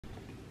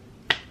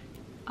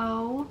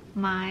Oh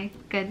my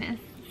goodness.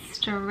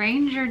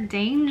 Stranger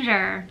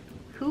danger.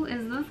 Who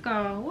is this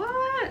girl?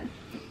 What?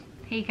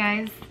 Hey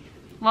guys,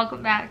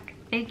 welcome back.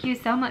 Thank you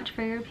so much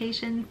for your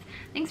patience.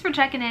 Thanks for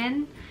checking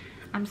in.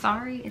 I'm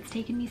sorry it's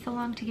taken me so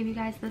long to give you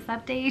guys this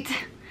update.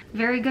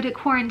 Very good at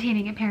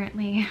quarantining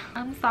apparently.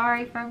 I'm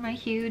sorry for my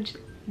huge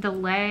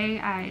delay.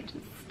 I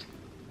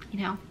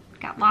just,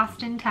 got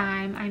lost in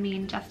time. I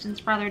mean,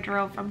 Justin's brother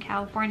drove from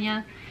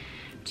California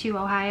to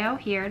Ohio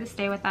here to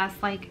stay with us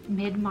like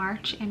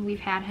mid-March, and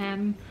we've had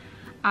him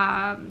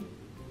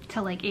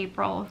till like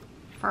April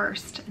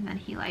 1st, and then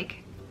he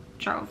like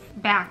drove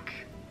back,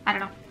 I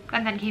don't know,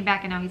 and then came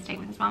back, and now he's staying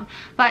with his mom.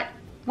 But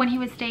when he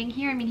was staying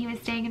here, I mean, he was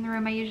staying in the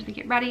room I usually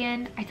get ready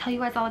in. I tell you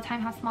guys all the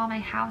time how small my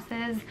house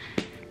is.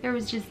 There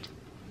was just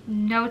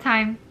no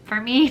time for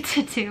me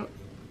to do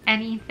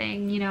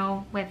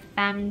anything, with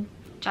them.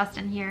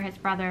 Justin here, his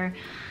brother,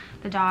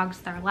 the dogs,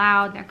 they're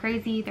loud, they're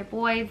crazy, they're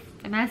boys,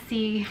 they're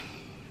messy.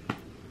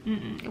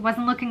 It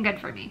wasn't looking good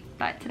for me,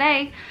 but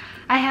today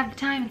I have the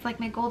time. It's like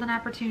my golden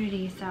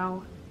opportunity,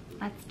 so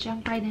let's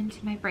jump right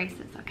into my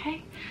braces,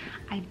 okay?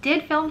 I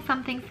did film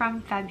something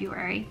from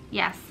February.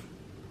 Yes,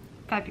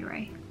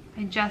 February.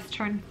 I just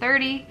turned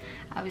 30.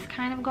 I was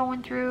kind of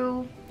going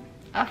through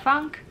a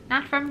funk,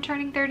 not from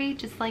turning 30,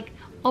 just like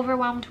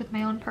overwhelmed with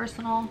my own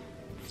personal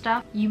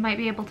stuff. You might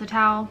be able to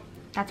tell.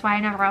 That's why I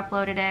never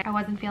uploaded it. I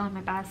wasn't feeling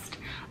my best,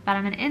 but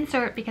I'm gonna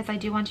insert because I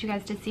do want you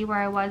guys to see where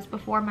I was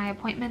before my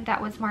appointment.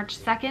 That was March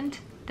 2nd.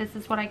 This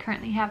is what I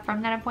currently have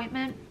from that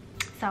appointment.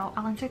 So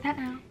I'll insert that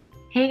now.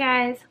 Hey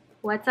guys,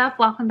 what's up?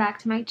 Welcome back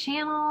to my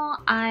channel.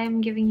 I'm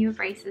giving you a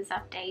braces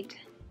update.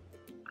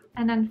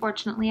 And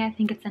unfortunately, I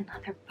think it's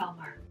another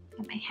bummer.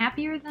 Am I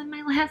happier than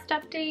my last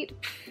update?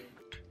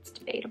 It's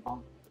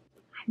debatable.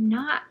 I'm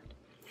not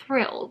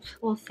thrilled,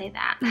 we'll say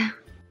that.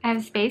 I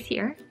have space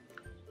here.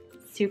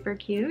 Super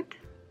cute.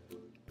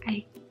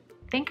 I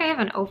think I have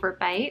an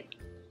overbite.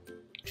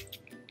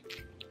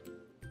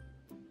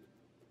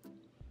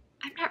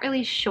 I'm not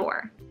really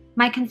sure.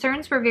 My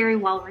concerns were very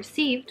well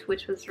received,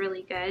 which was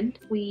really good.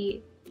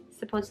 We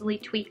supposedly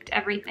tweaked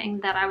everything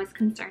that I was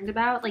concerned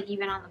about, like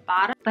even on the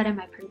bottom. But am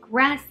I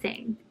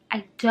progressing?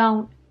 I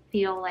don't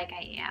feel like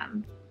I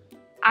am.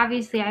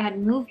 Obviously I had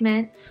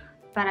movement,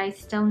 but I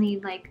still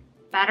need like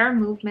better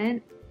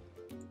movement.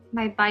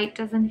 My bite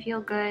doesn't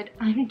feel good.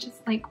 I'm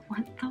just like,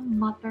 what the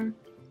mother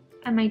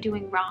am I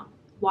doing wrong?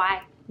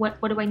 Why?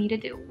 What do I need to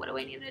do? What do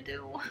I need to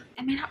do?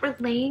 Am I not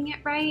relaying it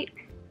right?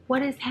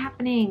 What is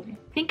happening?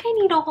 I think I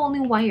need a whole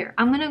new wire.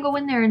 I'm gonna go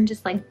in there and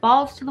just like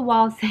balls to the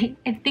wall say,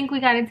 I think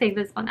we gotta take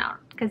this one out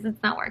because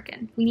it's not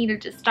working. We need to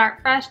just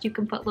start fresh. You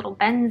can put little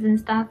bends and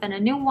stuff in a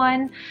new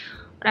one.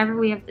 Whatever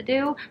we have to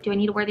do. Do I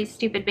need to wear these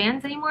stupid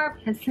bands anymore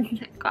because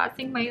it's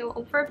causing my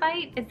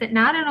overbite? Is it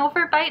not an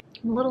overbite?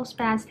 I'm a little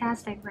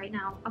spastastic right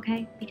now,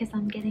 okay? Because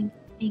I'm getting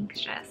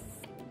anxious.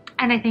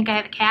 And I think I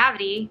have a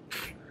cavity.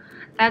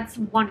 That's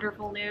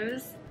wonderful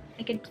news.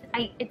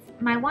 It's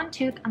my one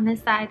tooth on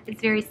this side is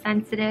very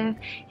sensitive,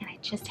 and I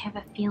just have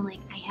a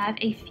feeling. I have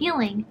a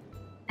feeling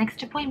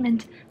next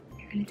appointment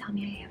they're gonna tell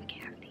me I have a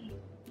cavity.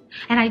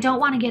 And I don't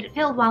want to get it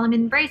filled while I'm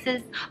in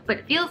braces, but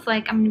it feels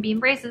like I'm gonna be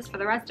in braces for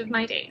the rest of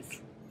my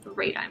days. The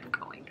rate I'm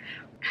going.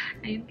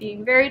 I am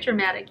being very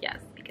dramatic, yes,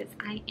 because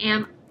I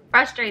am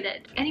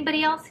frustrated.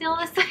 Anybody else feel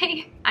this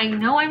way? I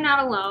know I'm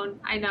not alone.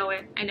 I know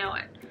it. I know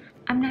it.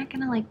 I'm not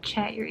gonna like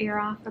chat your ear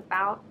off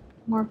about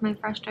more of my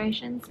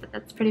frustrations, but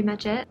that's pretty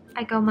much it.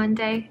 I go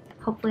Monday.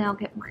 Hopefully I'll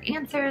get more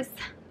answers.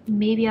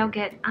 Maybe I'll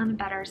get on a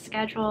better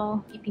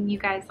schedule, keeping you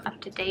guys up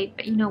to date.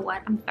 But you know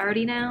what? I'm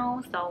 30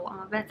 now, so I'm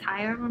a bit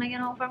tired when I get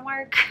home from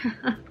work.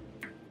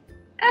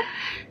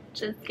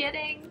 Just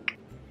kidding.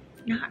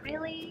 Not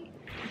really.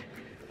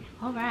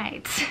 All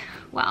right,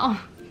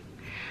 well,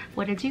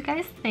 what did you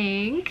guys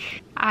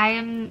think? I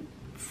am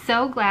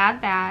so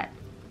glad that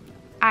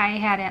I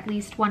had at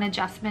least one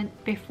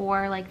adjustment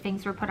before like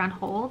things were put on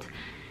hold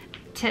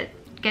to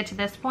get to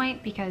this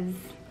point, because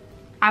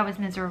I was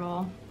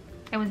miserable.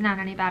 It was not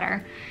any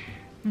better.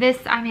 This,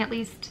 I'm at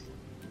least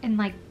in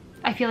like,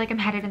 I feel like I'm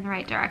headed in the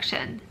right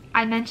direction.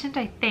 I mentioned,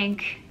 I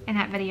think, in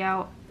that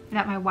video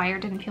that my wire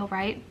didn't feel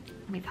right.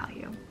 Let me tell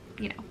you,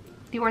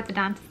 the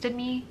orthodontist in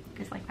me,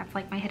 because like that's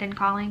like my hidden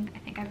calling, I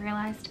think I've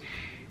realized.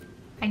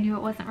 I knew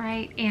it wasn't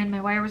right, and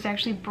my wire was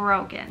actually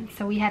broken,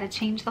 so we had to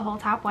change the whole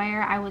top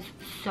wire. I was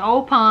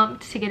so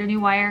pumped to get a new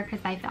wire because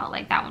I felt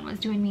like that one was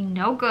doing me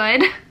no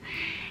good.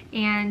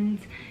 And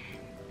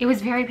it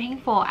was very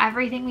painful.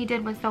 Everything we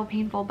did was so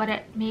painful, but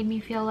it made me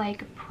feel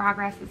like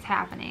progress is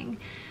happening.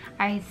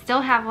 I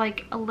still have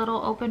like a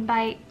little open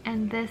bite,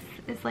 and this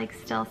is like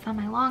still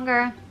semi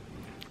longer.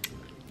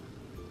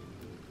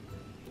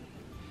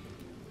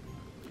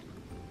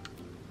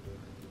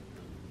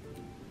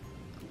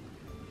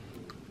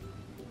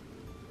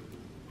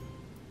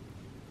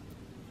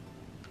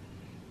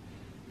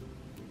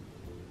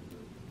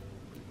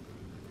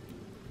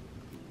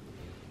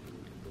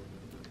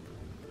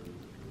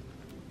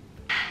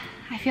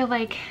 I feel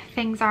like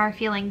things are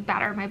feeling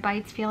better. My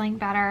bite's feeling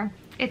better.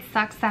 It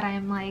sucks that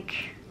I'm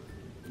like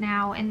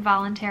now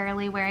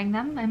involuntarily wearing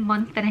them a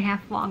month and a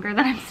half longer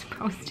than I'm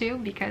supposed to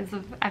because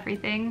of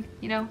everything,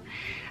 you know.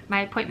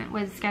 My appointment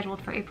was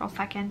scheduled for April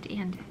 2nd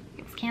and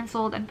it was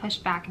canceled and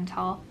pushed back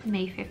until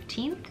May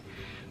 15th.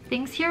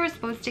 Things here are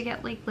supposed to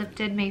get like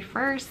lifted May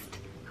 1st.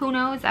 Who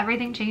knows?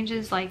 Everything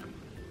changes like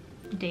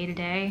day to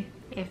day.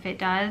 If it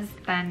does,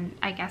 then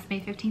I guess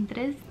May 15th it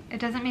is. It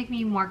doesn't make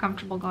me more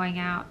comfortable going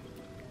out.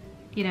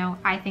 You know,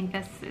 I think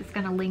this is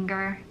gonna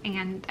linger,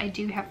 and I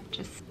do have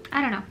just,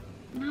 I don't know,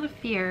 not a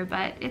fear,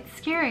 but it's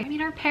scary. I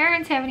mean, our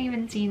parents haven't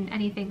even seen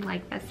anything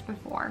like this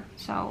before,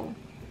 so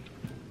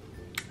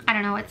I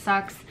don't know, it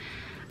sucks.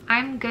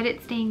 I'm good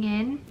at staying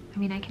in. I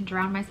mean, I can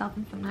drown myself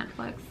in some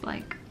Netflix,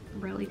 like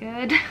really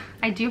good.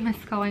 I do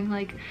miss going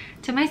like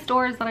to my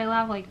stores that I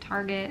love, like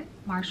Target,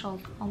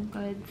 Marshall, Home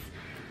Goods.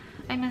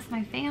 I miss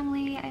my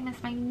family, I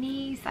miss my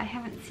niece. I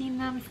haven't seen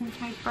them since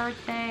my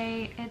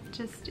birthday. It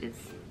just is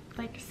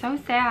like so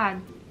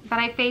sad. But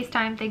I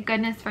FaceTime, thank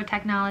goodness for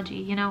technology,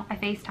 you know. I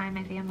FaceTime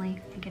my family,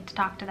 I get to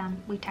talk to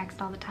them. We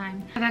text all the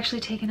time. I've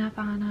actually taken up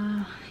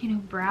on, you know,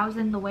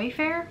 browsing the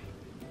Wayfair.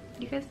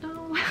 You guys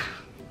know?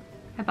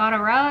 I bought a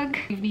rug.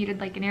 We needed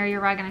like an area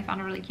rug and I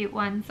found a really cute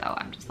one. So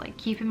I'm just like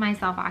keeping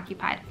myself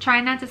occupied.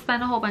 Trying not to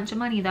spend a whole bunch of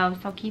money though.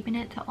 So keeping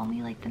it to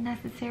only like the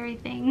necessary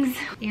things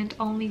and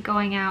only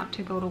going out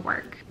to go to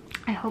work.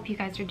 I hope you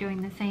guys are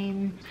doing the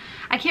same.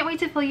 I can't wait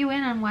to fill you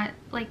in on what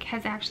like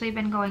has actually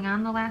been going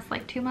on the last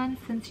like 2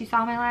 months since you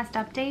saw my last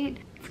update.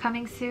 It's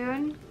coming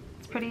soon.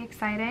 It's pretty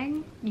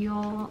exciting.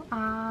 You'll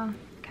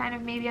kind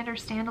of maybe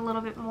understand a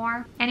little bit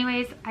more.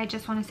 Anyways, I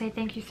just want to say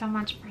thank you so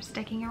much for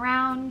sticking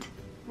around,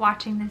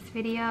 watching this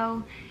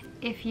video.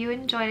 If you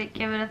enjoyed it,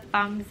 give it a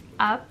thumbs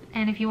up,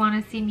 and if you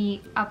want to see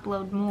me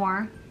upload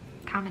more,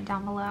 comment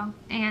down below,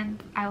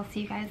 and I will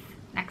see you guys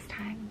next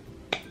time.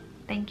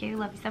 Thank you.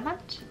 Love you so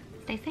much.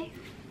 Stay safe.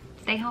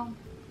 Stay home.